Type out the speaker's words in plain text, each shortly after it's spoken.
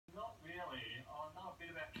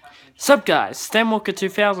Sup guys, Stanwalker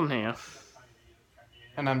 2000 here.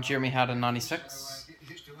 And I'm Jeremy Howden 96.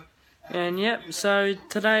 And yep, so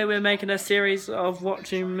today we're making a series of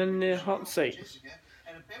watching Millionaire Hot Seat.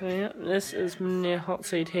 So yep, this is Millionaire Hot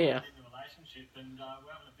Seat here.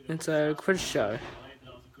 It's a quiz show.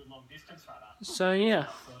 So yeah.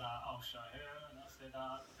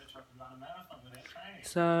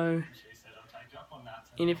 So,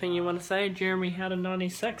 anything you want to say, Jeremy Howden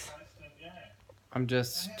 96? I'm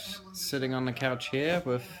just sitting on the couch here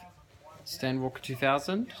with Stan Walker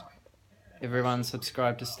 2000. Everyone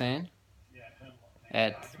subscribe to Stan.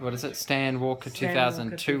 At, what is it? Stan Walker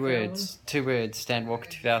 2000. Two words. Stan Walker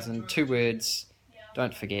 2000. 2 words.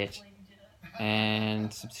 Don't forget.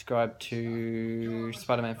 And subscribe to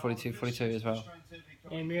Spider-Man 4242 as well.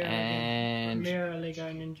 And Miro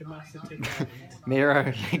Lego Ninja Master 2000. Miro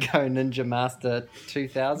Lego Ninja Master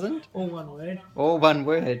 2000. All one word. All one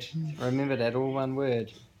word. Remember that, all one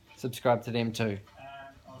word. Subscribe to them too.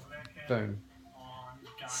 Boom.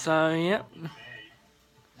 So, yep.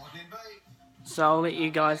 So I'll let you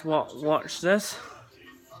guys watch this.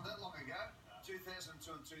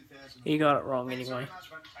 You got it wrong anyway.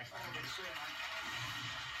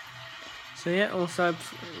 So yeah, also,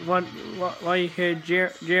 while you heard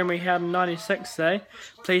Jeremy Howden 96 say,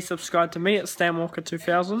 please subscribe to me at Stanwalker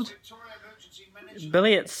 2000,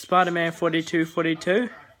 Billy at Spider-Man 4242,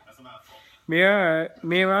 Miro at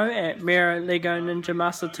Miro Lego Ninja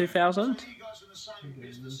Master 2000,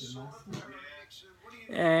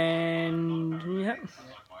 and yeah,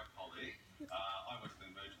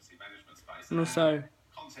 and also,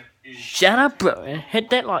 shut up bro and hit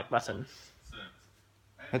that like button.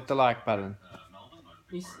 Hit the like button.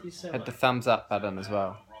 Hit the thumbs up button as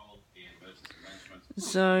well.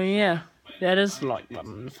 So yeah, that is the like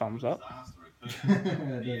button, the thumbs up.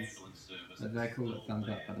 It is. They call it thumbs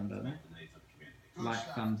up button, don't they?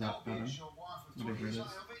 Like thumbs up button. Whatever it is.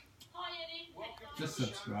 Just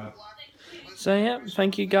subscribe. So yeah,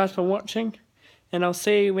 thank you guys for watching. And I'll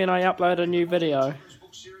see you when I upload a new video,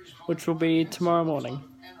 which will be tomorrow morning.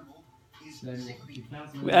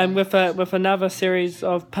 And with another series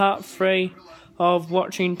of part 3 of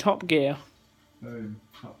watching Top Gear. Boom,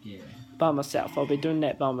 Top Gear. By myself. I'll be doing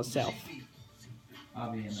that by myself.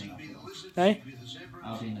 I'll be in another one. Hey?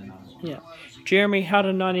 I'll be in another one. Yeah. Jeremy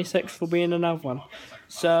Howden 96 will be in another one.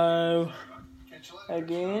 So,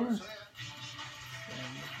 again,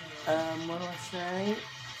 what do I say?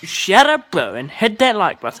 Shut up, bro, and hit that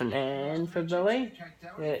like button. And for Billy,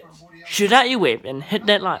 shoot out your web and hit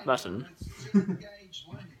that like button.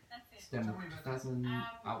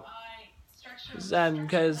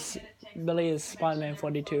 Because Billy is Spider-Man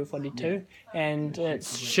 4242, and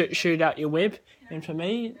it's shoot out your web. And for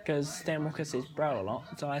me, because Stan Walker says bro a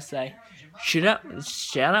lot, so I say shout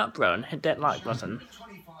out bro, and hit that like button.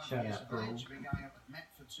 Shout out bro.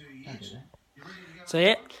 So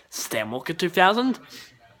yeah, Stan Walker 2000.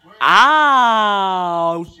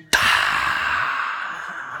 Out.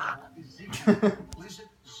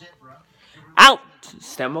 Out.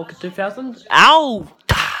 Stan Walker 2000. Out.